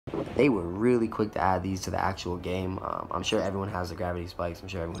they were really quick to add these to the actual game. I'm sure everyone has the gravity spikes. I'm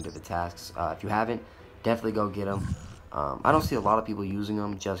sure everyone did the tasks. If you haven't, definitely go get them. I don't see a lot of people using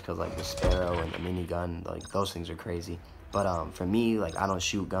them just because, like, the Sparrow and the minigun, like, those things are crazy. But for me, like, I don't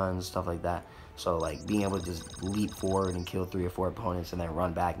shoot guns, stuff like that. So, like, being able to just leap forward and kill 3 or 4 opponents and then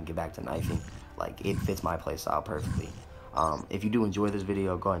run back and get back to knifing, like, it fits my playstyle perfectly. If you do enjoy this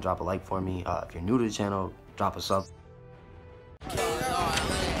video, go ahead and drop a like for me. If you're new to the channel, drop a sub.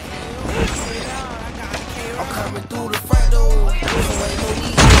 I'm coming through the front door.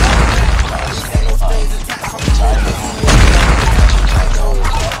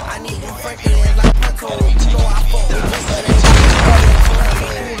 I need them freaking ass like Punto. You know I fuck with this, but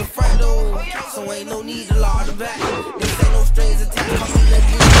ain't the front door. So ain't no need to law the back. This ain't no strings attached. Come in the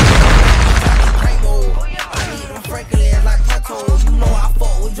I need them freaking ass like Punto. You know I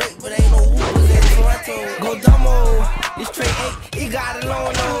fuck with Drake, but ain't no whoopers in Toronto. Go dumbo. This tray 8, it got a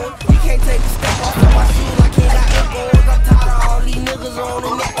long nose. You can't take a step off of my shoes like he got echoes. I'm tired of all these niggas on the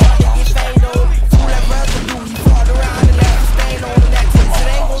net. They get fade on. Fool that residue. He fought around and left a stain on him. That tip it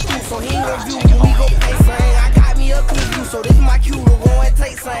ain't gon' do, so he ain't gon' view. We gon' pay something. I got me a clean view, so this my cue to go and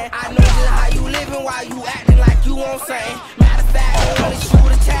take something. I know just how you living while you acting like you won't say. Matter of fact, I wanna shoot.